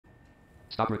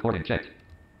Stop recording checked.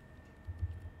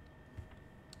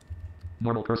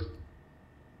 Normal cursor.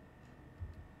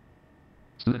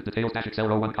 Student details dash Excel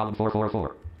row 1 column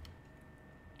 444.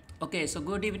 Okay, so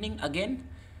good evening again.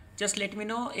 Just let me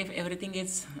know if everything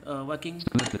is working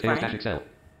Student details dash fine. Excel.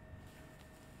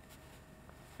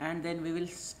 And then we will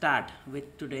start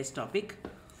with today's topic.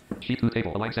 Sheet 2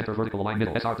 table. Align center vertical align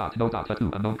middle. SR dot no dot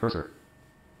 2 unknown cursor.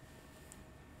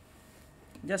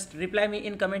 Just reply me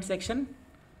in comment section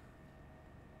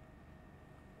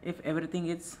if everything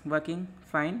is working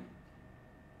fine.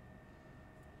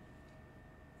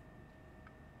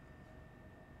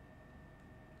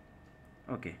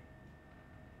 Okay.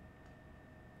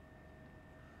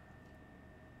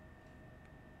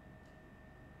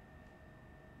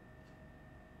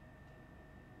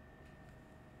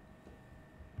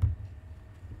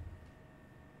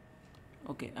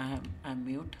 Okay, I'm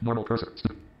mute. Normal cursor.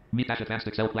 Meet dash advanced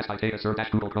Excel class by data serve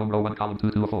dash Google Chrome row 1 column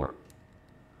 2 of 4.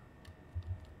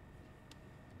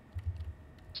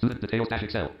 Student details dash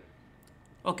Excel.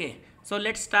 Okay, so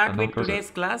let's start Unknown with cursor. today's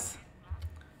class.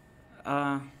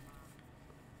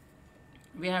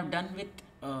 We have done with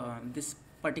this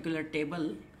particular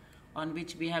table on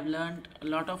which we have learned a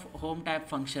lot of home tab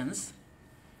functions,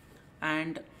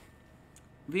 and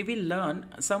we will learn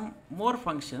some more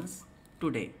functions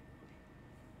today.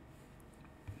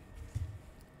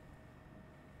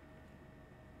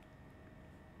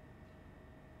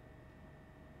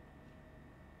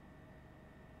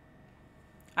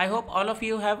 I hope all of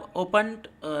you have opened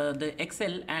the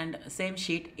Excel and same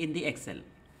sheet in the Excel.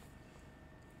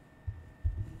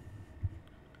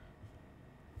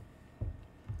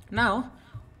 Now,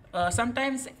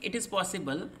 sometimes it is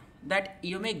possible that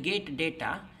you may get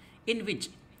data in which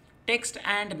text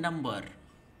and number,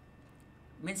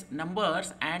 means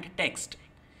numbers and text,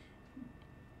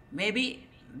 may be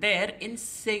there in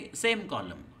same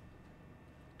column,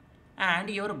 and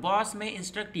your boss may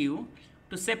instruct you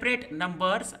to separate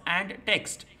numbers and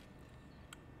text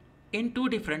in two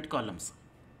different columns.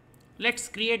 Let's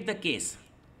create the case.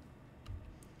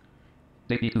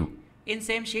 Date 2. In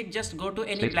same sheet, just go to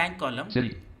any State. blank column.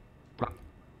 City.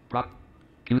 Prop.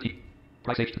 QT.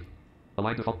 Price H2.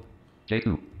 Align default.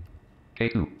 J2.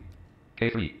 K2.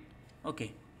 K3.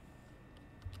 Okay.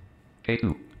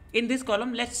 K2. In this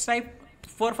column, let's type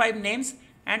 4-5 names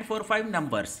and 4-5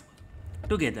 numbers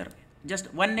together.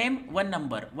 Just one name, one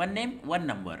number, one name, one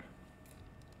number.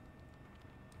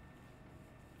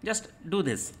 Just do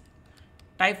this.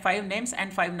 Type 5 names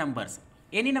and 5 numbers.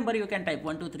 Any number you can type,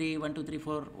 1, 2, 3, 1, 2, 3,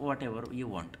 4, whatever you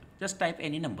want. Just type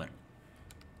any number.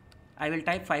 I will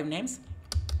type 5 names.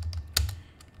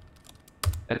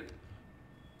 Edit.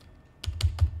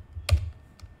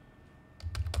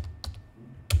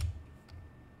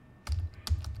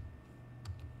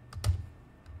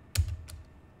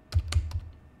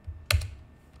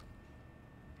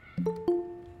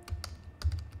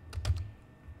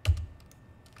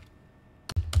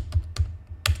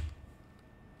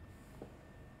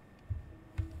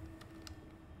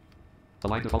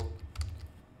 Align default.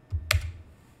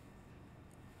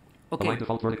 Okay. Align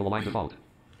default vertical align default.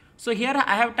 So here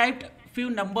I have typed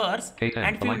few numbers K10.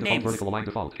 and few Align default names. vertical align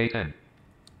default. K10.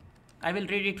 I will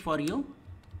read it for you.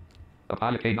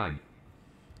 Apollo K9.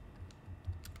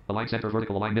 Align center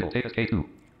vertical align middle. Tejas K2.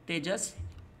 Tejas,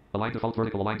 Align default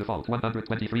vertical align default.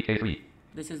 123 K3.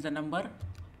 this is the number.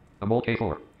 Amol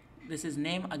K4. This is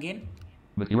name again.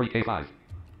 Maturi K5.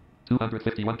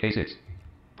 251 K6.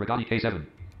 Brigadi K7.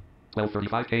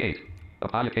 1235 K8.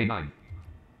 Apollo K9.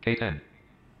 K10.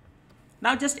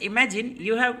 Now just imagine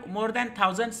you have more than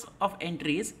thousands of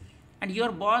entries and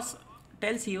your boss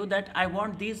tells you that I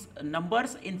want these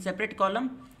numbers in separate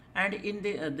column and in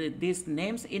these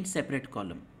names in separate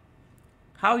column.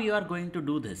 How you are going to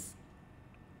do this?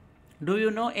 Do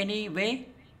you know any way?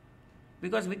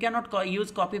 Because we cannot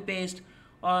use copy paste,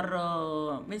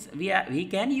 or means we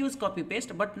can use copy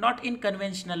paste but not in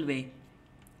conventional way.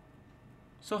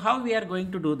 So how we are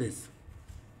going to do this?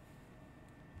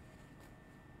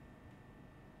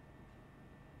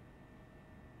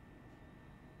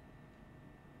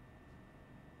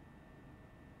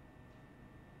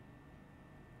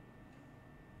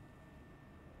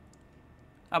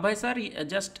 Abhay sir,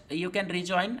 just you can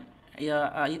rejoin.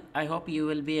 Yeah, I hope you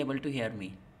will be able to hear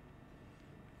me.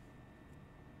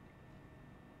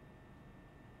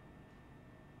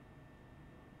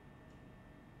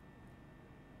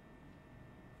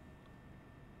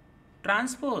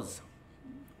 Transpose.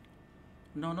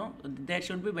 No, there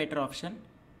should be better option.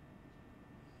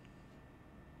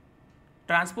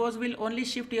 Transpose will only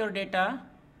shift your data.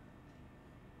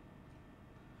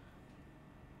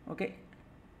 Okay.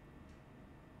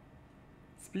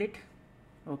 Split.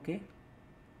 Okay.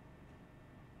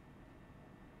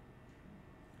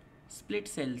 Split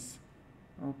cells.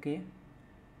 Okay.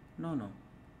 No.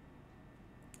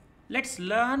 Let's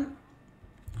learn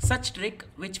such trick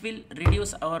which will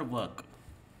reduce our work.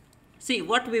 See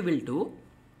what we will do.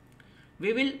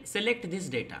 We will select this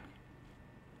data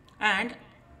and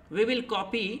we will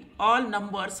copy all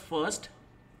numbers first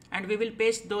and we will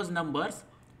paste those numbers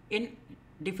in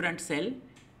different cell,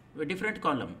 different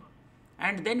column,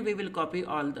 and then we will copy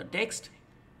all the text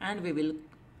and we will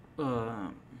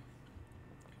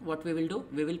what we will do,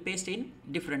 we will paste in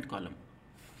different column.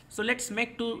 So let's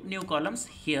make two new columns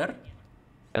here.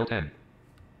 L10,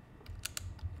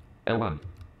 L1,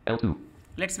 L2.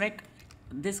 Let's make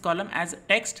this column as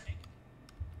text,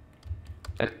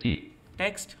 FT.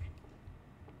 text,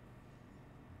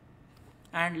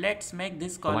 and let's make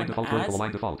this Align column default vertical as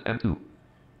align default M2.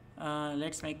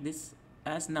 let's make this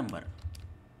as number.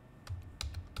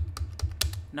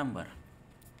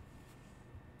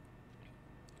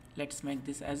 Let's make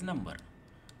this as number.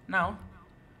 Now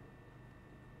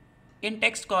in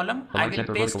text column I Align will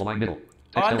center paste vertical align middle.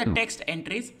 Text all the L2. text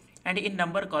entries, and in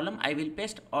number column I will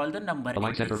paste all the number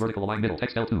Align center entries. vertical align middle.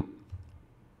 Text L2.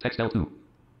 Text L2.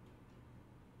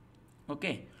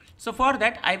 Okay, so for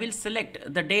that I will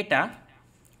select the data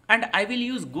and I will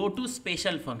use go to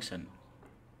special function.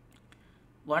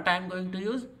 What I am going to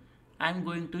use? I am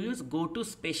going to use go to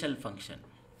special function.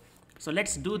 So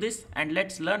let's do this and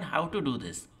let's learn how to do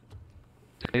this.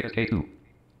 Data K2.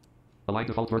 Align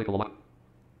default vertical align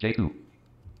J2.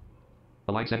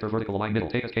 Align center vertical align middle.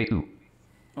 Data K2.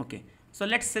 Okay, so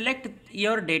let's select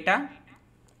your data,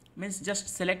 means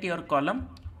just select your column.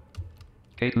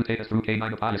 K2 data through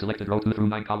K9 apply selected row 2 through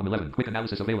 9 column 11. Quick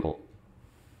analysis available.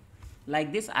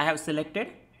 Like this I have selected.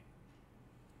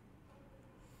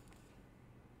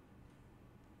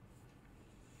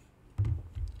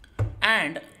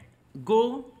 And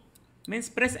go means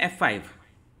press F5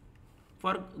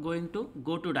 for going to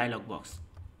go to dialog box.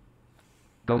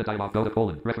 Go to dialog, go to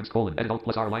colon, reference colon, edit alt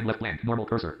plus R line left blank, normal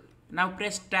cursor. Now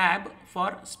press tab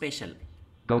for special.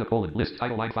 Go to colon, list,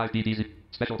 title line 5 DDZ,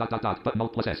 special dot dot dot, button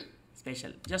alt plus S.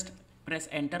 Special. Just press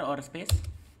enter or space.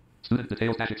 Student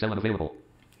details dash Excel unavailable.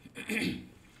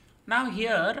 Now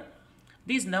here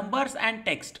these numbers and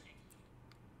text,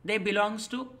 they belongs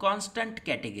to constant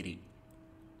category.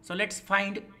 So let's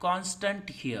find constant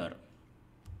here.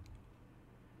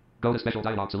 Go to special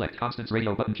dialog, select constants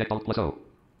radio button, check alt plus O.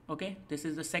 Okay, this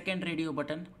is the second radio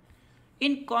button.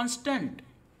 In constant,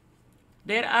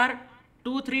 there are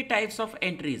 2-3 types of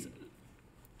entries.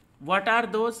 What are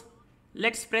those?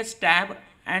 Let's press tab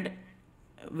and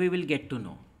we will get to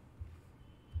know.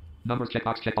 Numbers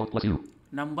checkbox, check alt plus U.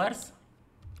 Numbers,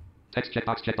 Text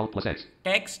checkbox, check alt plus X.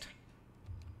 text,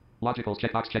 Logicals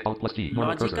checkbox, check alt plus G.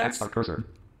 Normal cursor, Logicals. X star cursor.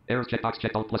 Errors checkbox,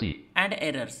 check alt plus E. and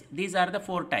errors. These are the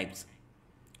 4 types.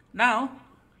 Now,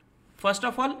 first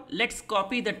of all, let's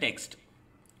copy the text.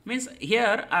 Means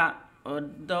here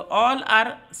the all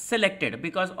are selected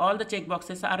because all the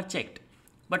checkboxes are checked.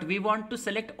 But we want to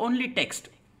select only text.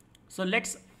 So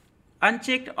let's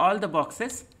uncheck all the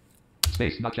boxes.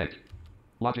 Space not checked.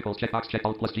 Logicals checkbox, check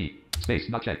alt plus G. Space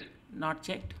not checked. Not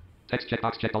checked. Text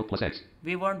checkbox, check alt plus X.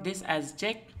 We want this as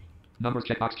checked. Numbers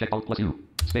checkbox, check alt plus U.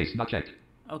 Space not checked.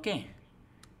 Okay.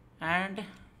 And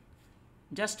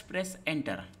just press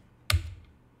enter.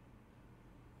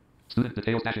 Student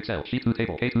details dash Excel, sheet 2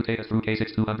 table, K2 data through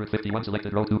K6 251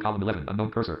 selected row 2 column 11,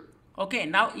 unknown cursor. Okay,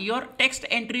 now your text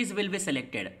entries will be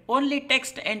selected. Only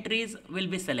text entries will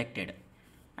be selected.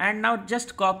 And now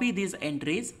just copy these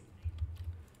entries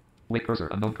Wait cursor,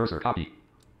 unknown cursor, copy.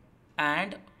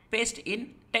 and paste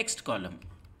in text column.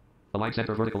 Align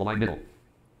center vertical align middle.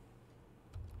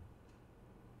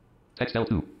 Text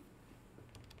L2.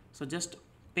 So just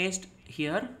paste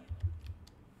here.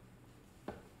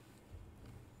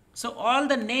 So all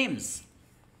the names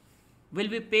will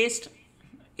be pasted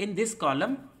in this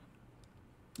column.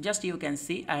 Just you can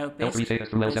see I have L3 pasted. data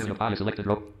through L7 apply selected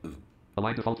row.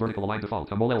 Align default vertical align default.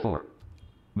 Amol L4.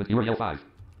 Mathura L5.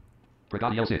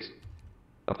 Brigadi L6.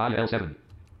 Apply L7.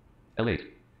 L8.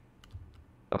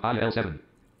 Apply L7.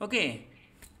 Okay,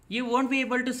 you won't be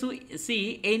able to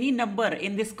see any number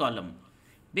in this column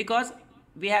because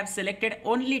we have selected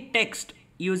only text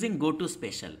using go to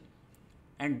special,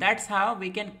 and that's how we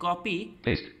can copy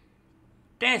Paste.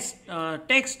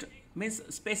 text means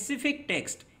specific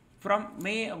text from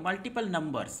multiple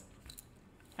numbers,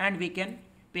 and we can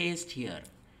paste here.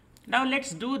 Now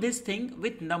let's do this thing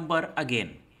with number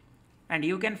again, and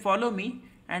you can follow me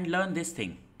and learn this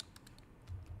thing.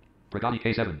 Brigadi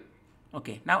K7.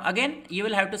 Okay, now again you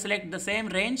will have to select the same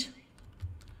range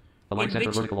Align in center,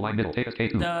 which vertical, align middle. Take as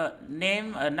K2. the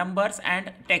name, numbers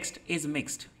and text is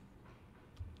mixed.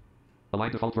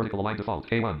 Align default, vertical, align default.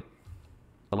 K1.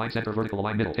 Align center, vertical,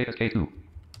 align middle. Take as K2.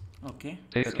 Okay.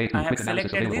 Take as So K2. I have Quick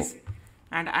analysis selected available. this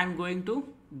and I'm going to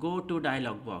go to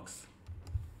dialog box.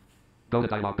 Go to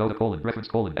dialog, go to colon, reference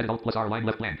colon, edit alt plus R, line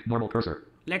left blank, normal cursor.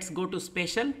 Let's go to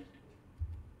special.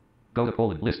 Go to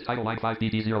colon, list, title line 5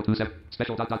 DD027,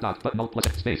 special dot dot dot, button alt plus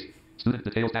space, student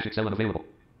details dash Excel unavailable.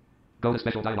 Go to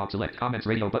special dialog, select comments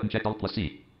radio button checked alt plus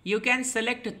C. You can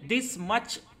select this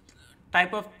much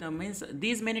type of, means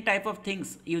these many type of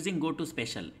things using go to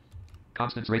special.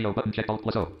 Constants radio button checked alt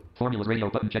plus O. Formulas radio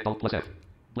button checked alt plus F.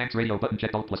 Blanks radio button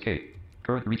checked alt plus K.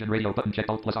 Current region radio button checked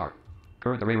alt plus R.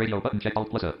 Current array radio button checked alt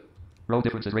plus A. Row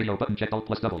differences radio button checked alt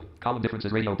plus double. Column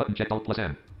differences radio button checked alt plus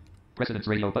M. Precedence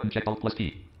radio button checked alt plus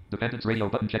P. Dependence radio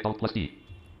button checked alt plus D.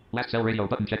 Last cell radio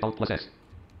button checked alt plus S.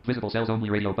 Visible cells only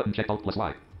radio button checked alt plus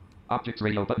Y. Objects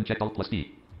radio button checked alt plus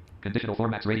D. Conditional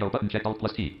formats radio button checked alt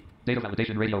plus T. Data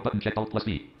validation radio button checked alt plus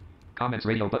V. Comments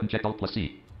radio button checked alt plus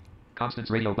C.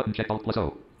 Constants radio button checked alt plus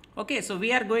O. Okay, so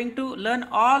we are going to learn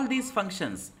all these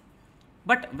functions,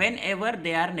 but whenever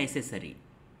they are necessary.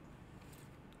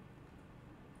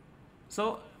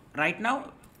 So right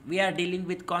now we are dealing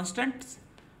with constants.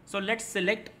 So let's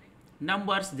select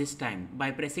numbers this time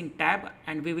by pressing tab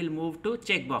and we will move to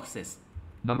checkboxes.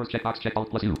 Numbers checkbox checked alt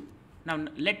plus U. Now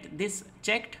let this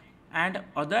checked and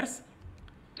others.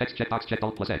 Text checkbox checked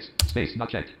alt plus X. Space not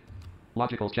checked.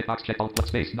 Logicals checkbox checked alt plus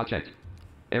space not checked.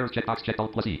 Errors checkbox checked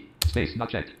alt plus E. Space not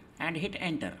checked. And hit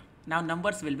enter. Now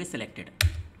numbers will be selected.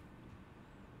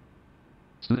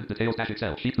 Student details dash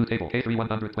Excel sheet 2 table K3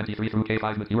 123 through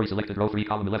K5 Maturi selected row 3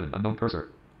 column 11 unknown cursor.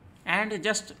 And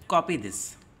just copy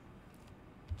this.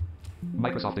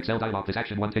 Microsoft Excel dialog this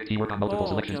action 1 tick T work on multiple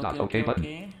selections dot OK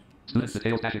button. Student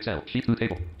details dash Excel sheet 2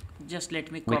 table. Just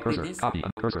let me Wait copy cursor this. copy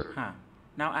cursor.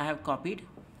 Now I have copied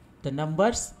the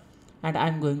numbers and I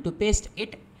am going to paste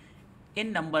it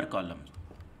in number column.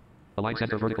 Align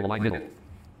center vertical align middle.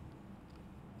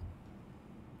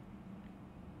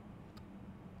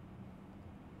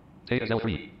 Take as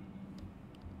L3.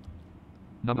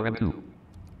 Number M2.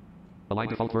 Align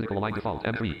default vertical align default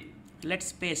M3.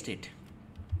 Let's paste it.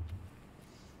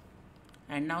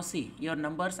 And now see, your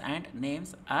numbers and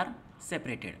names are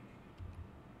separated.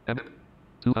 M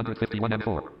 251 M4.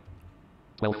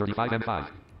 1235 M5.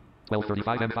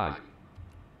 1235 M5.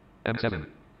 M7.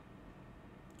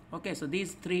 Okay, so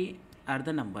these three are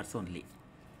the numbers only.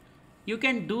 You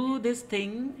can do this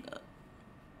thing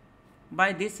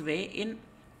by this way in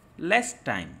less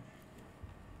time.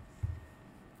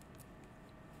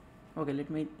 Okay, let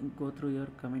me go through your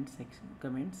comment section.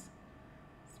 Comments.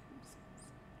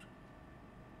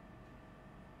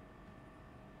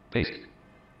 Paste.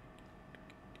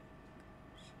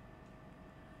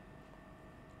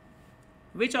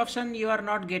 Which option you are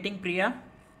not getting, Priya?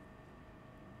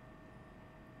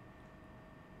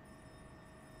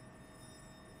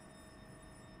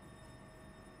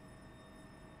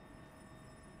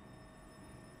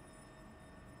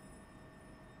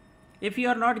 If you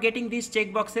are not getting these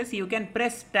checkboxes, you can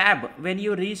press tab when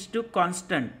you reach to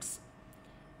constants.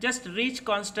 Just reach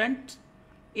constant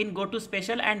in go to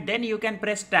special and then you can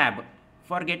press tab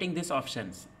for getting these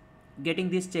options,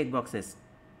 getting these checkboxes.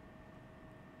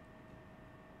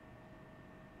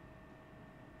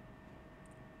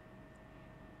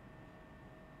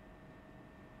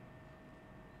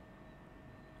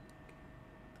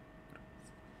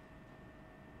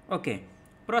 Okay,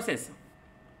 process.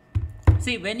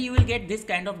 See, when you will get this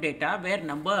kind of data where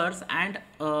numbers and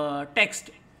text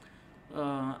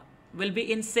will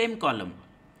be in same column,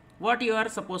 what you are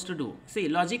supposed to do? See,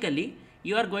 logically,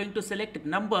 you are going to select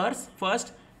numbers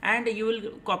first and you will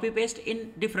copy paste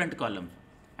in different column.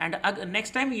 And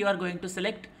next time you are going to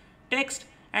select text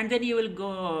and then you will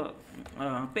go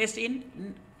paste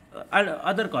in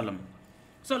other column.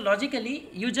 So logically,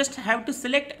 you just have to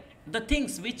select the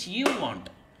things which you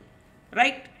want,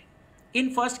 right?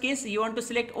 In first case, you want to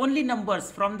select only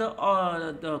numbers from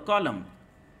the column,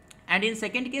 and in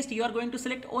second case, you are going to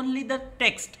select only the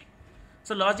text.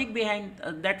 So logic behind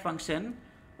that function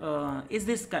is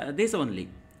this only.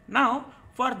 Now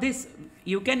for this,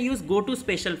 you can use go to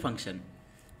special function.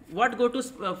 What go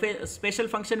to special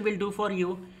function will do for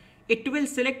you? It will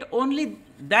select only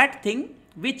that thing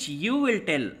which you will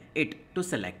tell it to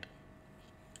select.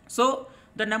 So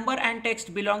the number and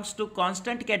text belongs to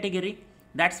constant category.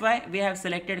 That's why we have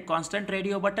selected constant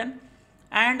radio button,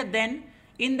 and then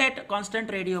in that constant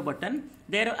radio button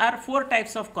there are 4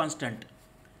 types of constant: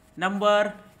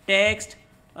 number, text,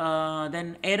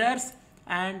 then errors,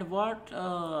 and what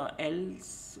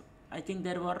else? I think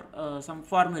there were some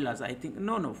formulas. I think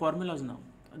no formulas, no,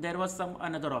 there was some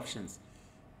another options.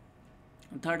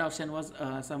 Third option was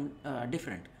some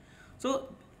different. So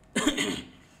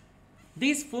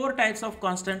these four types of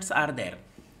constants are there.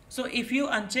 So if you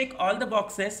uncheck all the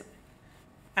boxes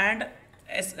and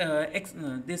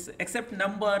this except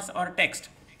numbers or text,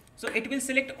 so it will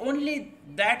select only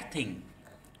that thing,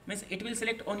 means it will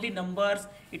select only numbers,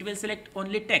 it will select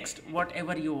only text,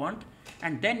 whatever you want,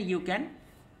 and then you can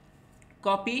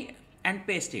copy and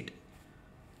paste it.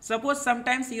 Suppose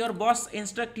sometimes your boss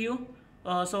instruct you,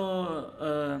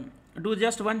 do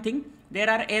just one thing, there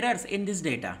are errors in this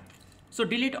data, so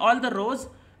delete all the rows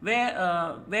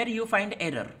where you find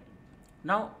error.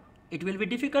 Now it will be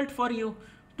difficult for you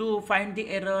to find the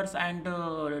errors and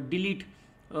delete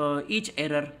each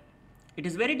error. It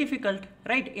is very difficult,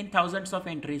 right, in thousands of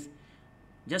entries.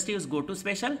 Just use go to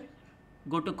special,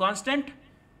 go to constant,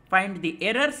 find the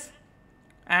errors,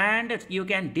 and you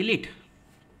can delete.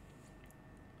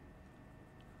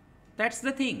 That's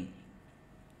the thing.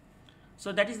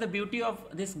 So that is the beauty of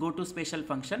this go to special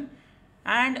function.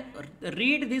 And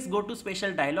read this go to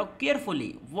special dialog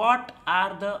carefully. What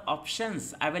are the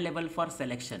options available for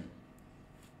selection?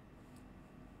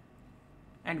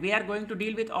 And we are going to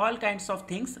deal with all kinds of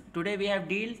things. Today we have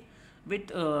dealt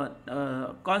with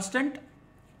constant,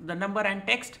 the number and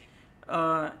text.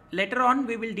 Later on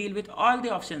we will deal with all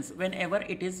the options whenever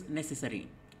it is necessary.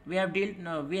 We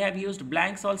have used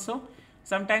blanks also.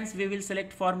 Sometimes we will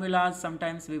select formulas,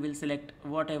 sometimes we will select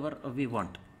whatever we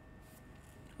want.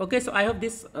 Okay, so I hope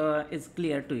this is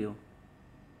clear to you.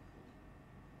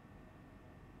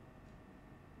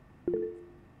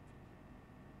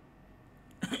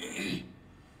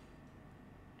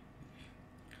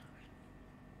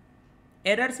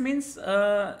 Errors means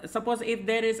suppose if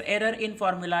there is error in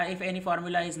formula, if any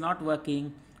formula is not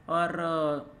working,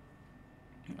 or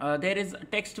there is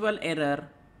textual error,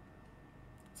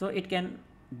 so it can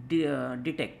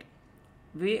detect.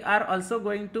 We are also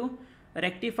going to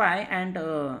rectify and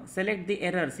select the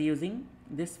errors using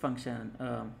this function.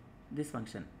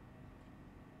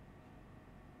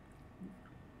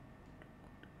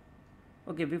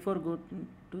 Okay, before go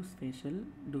to special,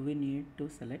 do we need to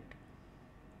select?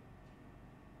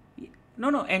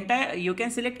 No, entire, you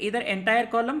can select either entire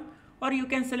column or you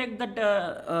can select that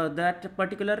that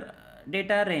particular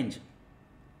data range.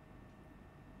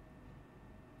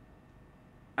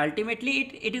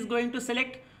 Ultimately it is going to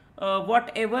select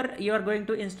whatever you are going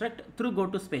to instruct through go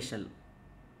to special.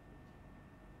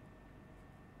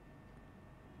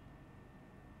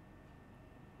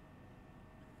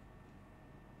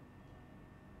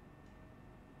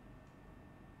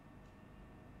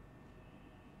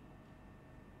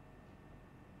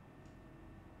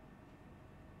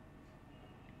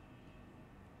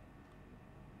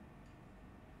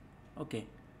 Okay,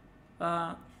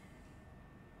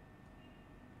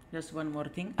 just one more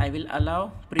thing, I will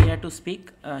allow Priya to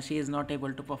speak. She is not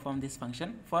able to perform this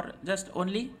function, for just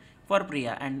only for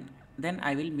Priya, and then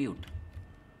I will mute.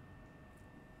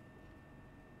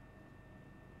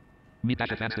 Meet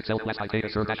dash advanced Excel class data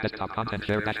serve dash desktop content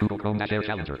share dash Google Chrome dash Air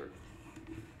Challenger.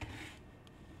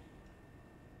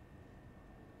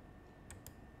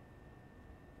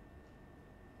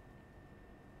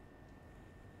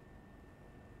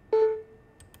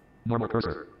 Normal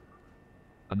cursor.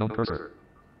 Unknown cursor.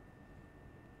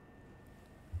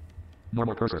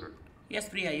 Normal cursor. Yes,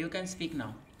 Priya, you can speak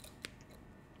now.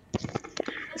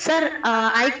 Sir,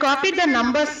 I copied the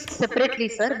numbers separately,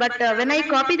 sir, but when I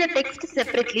copy the text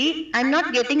separately, I'm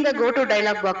not getting the go to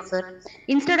dialog box, sir.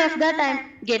 Instead of that,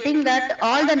 I'm getting that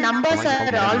all the numbers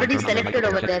are already selected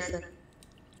over there, sir.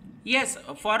 Yes,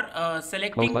 for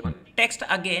selecting text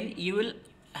again, you will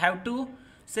have to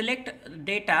select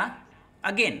data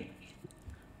again.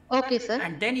 Okay, sir.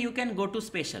 And then you can go to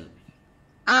special.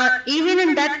 Even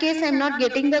in that case, I'm not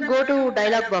getting the go to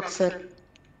dialog box, sir.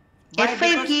 Why?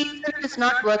 F5 key is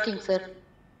not working, sir.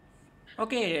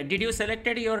 Okay, did you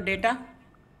selected your data?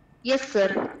 Yes,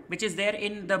 sir. Which is there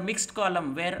in the mixed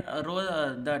column where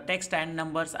the text and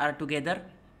numbers are together?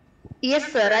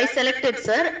 Yes, sir, I selected,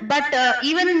 sir. But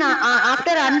even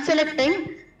after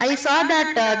unselecting, I saw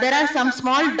that there are some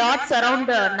small dots around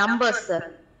the numbers,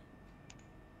 sir.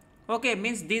 Okay,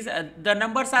 means these the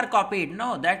numbers are copied.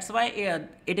 No, that's why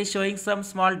it is showing some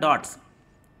small dots.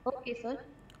 Okay, sir.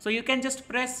 So you can just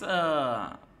press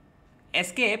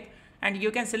escape and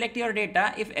you can select your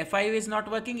data. If F5 is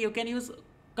not working, you can use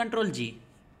Control G.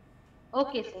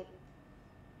 Okay, sir.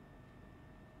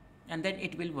 And then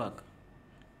it will work.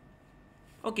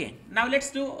 Okay, now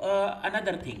let's do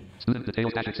another thing. Student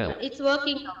details dash Excel. It's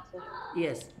working now, sir.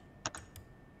 Yes.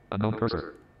 Unknown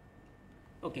cursor.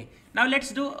 Okay, now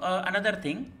let's do another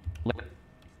thing.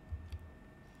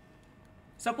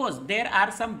 Suppose there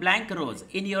are some blank rows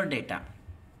in your data.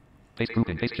 Paste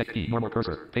grouping. Paste check key. Normal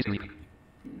cursor. Paste delete.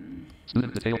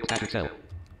 Student detail static cell.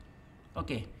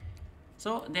 Okay,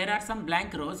 so there are some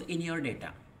blank rows in your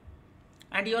data,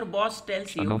 and your boss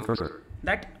tells you Unknown cursor.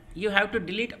 that you have to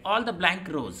delete all the blank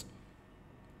rows.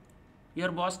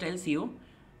 Your boss tells you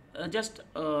just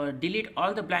delete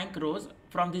all the blank rows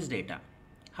from this data.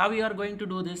 How you are going to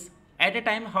do this? At a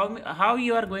time, how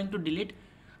you are going to delete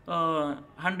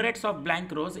hundreds of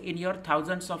blank rows in your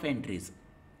thousands of entries?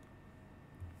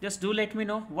 Just do let me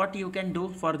know what you can do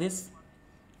for this.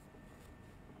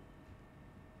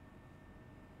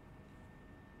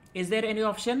 Is there any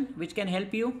option which can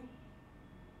help you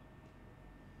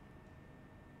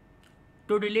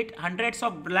to delete hundreds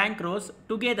of blank rows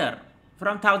together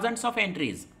from thousands of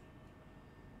entries?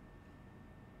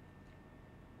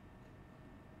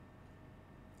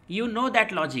 You know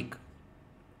that logic.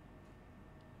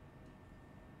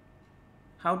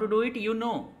 How to do it, you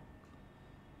know.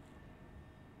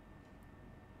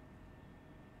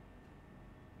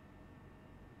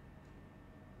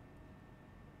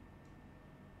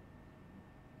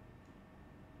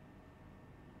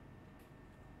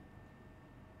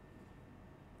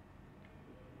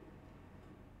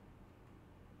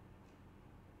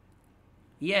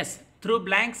 Yes, through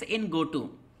blanks in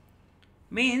GoTo.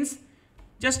 Means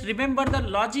just remember the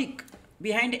logic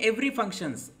behind every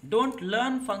functions. Don't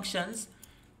learn functions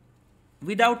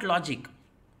without logic.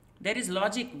 There is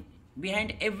logic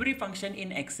behind every function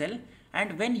in Excel,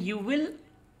 and when you will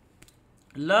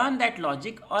learn that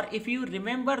logic, or if you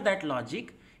remember that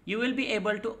logic, you will be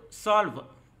able to solve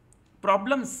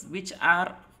problems which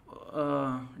are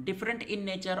different in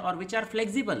nature or which are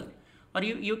flexible, or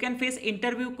you can face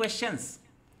interview questions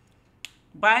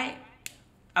by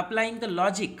applying the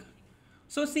logic.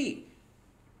 So see,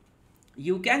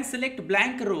 you can select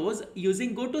blank rows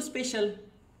using GoTo Special.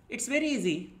 It's very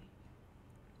easy.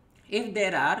 If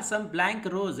there are some blank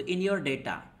rows in your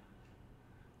data,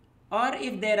 or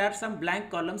if there are some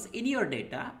blank columns in your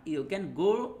data, you can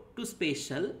go to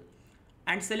Special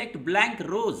and select blank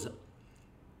rows,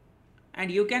 and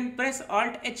you can press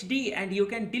Alt HD and you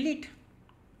can delete.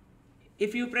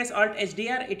 If you press Alt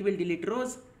HDR, it will delete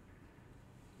rows.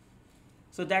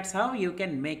 So that's how you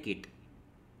can make it.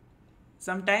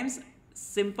 Sometimes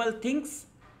simple things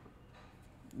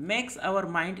makes our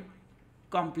mind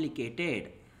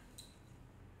complicated,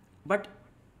 but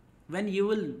when you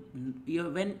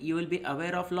will be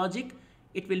aware of logic,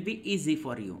 it will be easy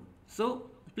for you. So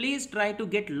please try to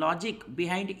get logic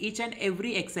behind each and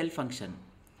every Excel function.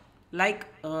 Like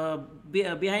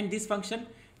behind this function,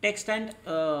 text and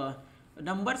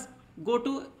numbers,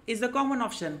 GoTo is the common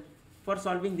option for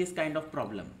solving this kind of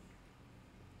problem.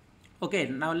 Okay,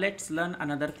 now let's learn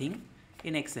another thing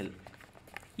in Excel.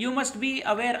 You must be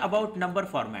aware about number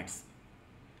formats.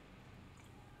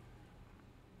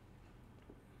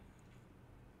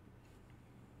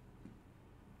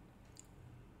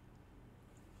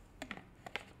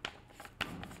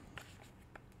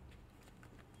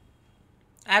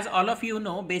 As all of you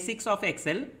know basics of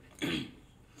Excel,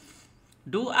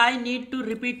 do I need to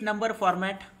repeat number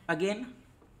format again?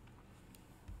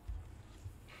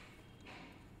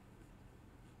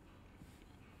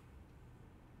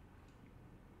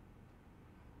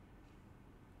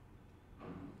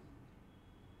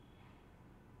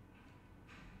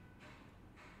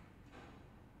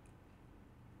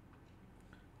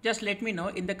 Just let me know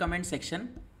in the comment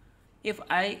section if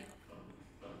I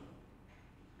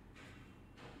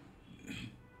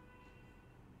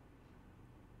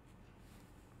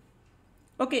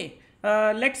okay,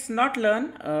 let's not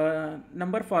learn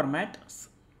number formats,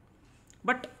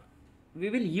 but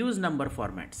we will use number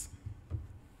formats.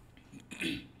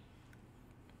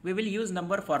 We will use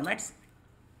number formats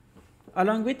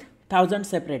along with 1000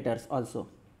 separators also.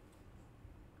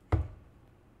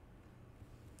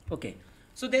 Okay,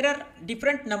 so there are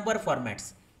different number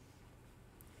formats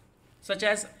such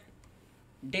as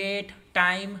date,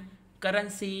 time,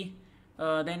 currency,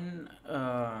 then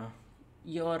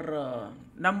your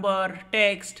number,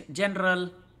 text, general.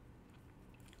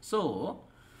 So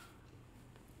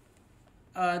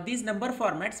these number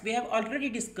formats we have already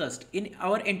discussed in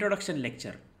our introduction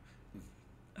lecture.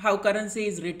 How currency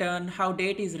is written, how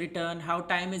date is written, how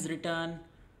time is written,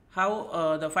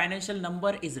 how the financial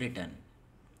number is written.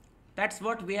 That's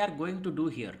what we are going to do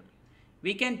here.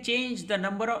 We can change the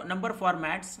number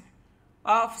formats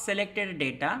of selected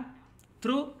data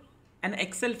through an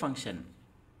Excel function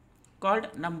called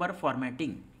number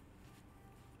formatting.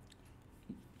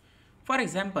 For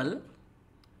example,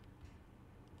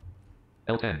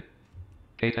 L10.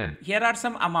 K10. Here are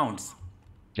some amounts.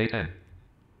 J10.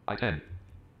 I10.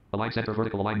 Align center,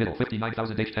 vertical, align middle,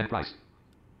 59,000 H10 price.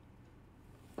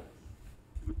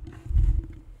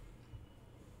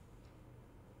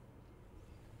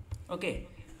 Okay.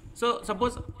 So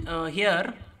suppose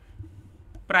here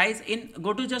price in,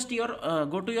 go to just your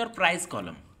go to your price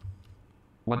column.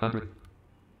 100.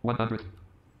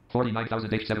 49,000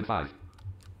 H75.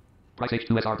 Price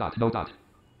H2SR dot, no dot.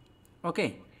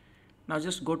 Okay. Now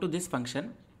just go to this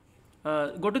function.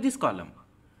 Go to this column.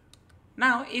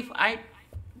 Now if I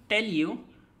tell you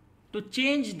to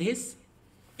change this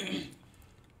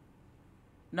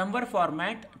number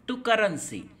format to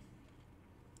currency.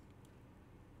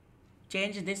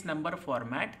 Change this number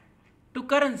format to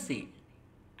currency,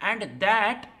 and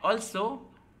that also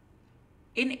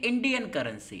in Indian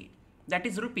currency, that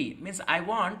is rupee. Means I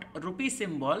want rupee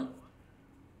symbol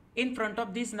in front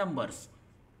of these numbers.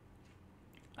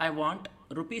 I want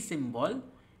rupee symbol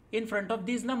in front of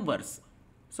these numbers.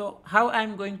 So how I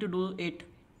am going to do it?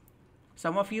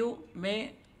 Some of you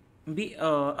may be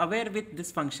aware with this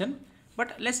function,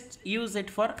 but let's use it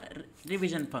for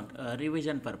revision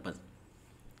purpose.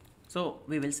 So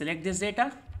we will select this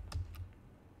data.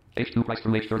 H2 price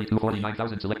through H32,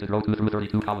 49,000 selected, row 2 through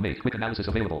 32, column 8, quick analysis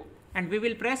available. And we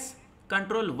will press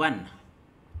Ctrl 1.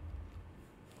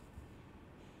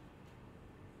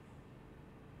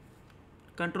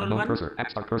 Ctrl Unknown 1 cursor, app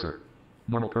start cursor,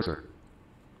 normal cursor.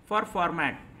 for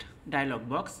format dialog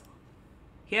box.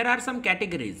 Here are some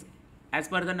categories. As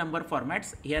per the number formats,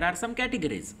 here are some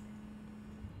categories.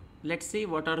 Let's see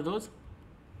what are those.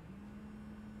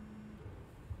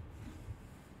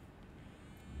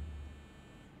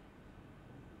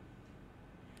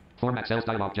 Format cells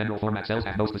dialog, general format cells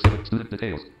have no specific student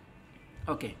details.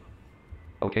 Okay.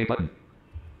 OK button.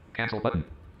 Cancel button.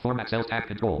 Format cells tab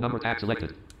control, number tab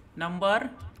selected. Number,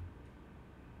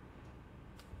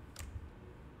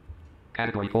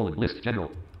 Category colon, list,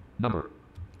 general. Number.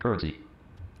 Currency.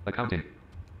 Accounting.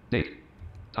 Date.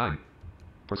 Time.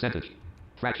 Percentage.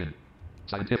 Fraction.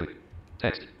 Scientific.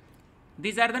 Text.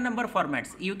 these are the number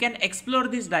formats. You can explore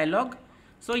this dialog,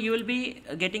 so you will be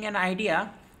getting an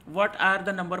idea what are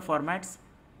the number formats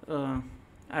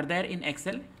are there in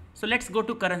Excel. So let's go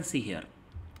to currency here.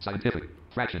 Scientific.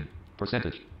 Fraction.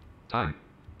 Percentage. Time.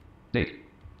 Date.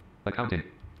 Accounting.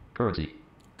 Currency.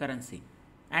 Currency.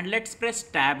 And let's press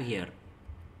tab here.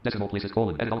 Decimal places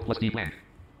colon, edit alt plus D blank.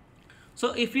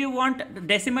 So if you want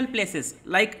decimal places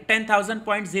like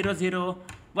 10,000.00,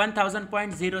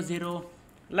 1,000.00,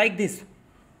 like this,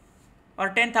 or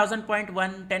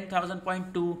 10,000.1,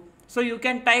 10,000.2, so you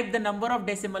can type the number of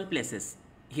decimal places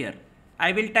here.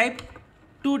 I will type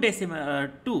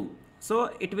 2, so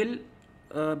it will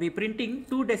be printing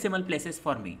 2 decimal places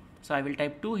for me. So I will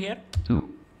type 2 here.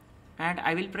 2. And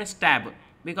I will press tab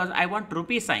because I want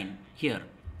rupee sign here.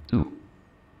 2.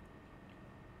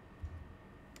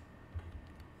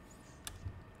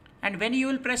 And when you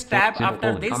will press tab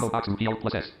after this, combo box rupee alt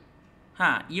plus S.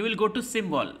 you will go to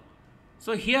symbol.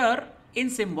 So here in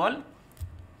symbol,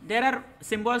 there are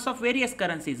symbols of various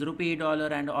currencies, rupee, dollar,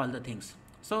 and all the things.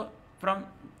 So from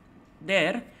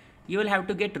there, you will have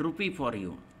to get rupee for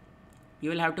you. You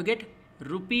will have to get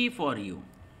rupee for you.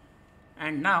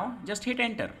 And now just hit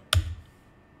enter.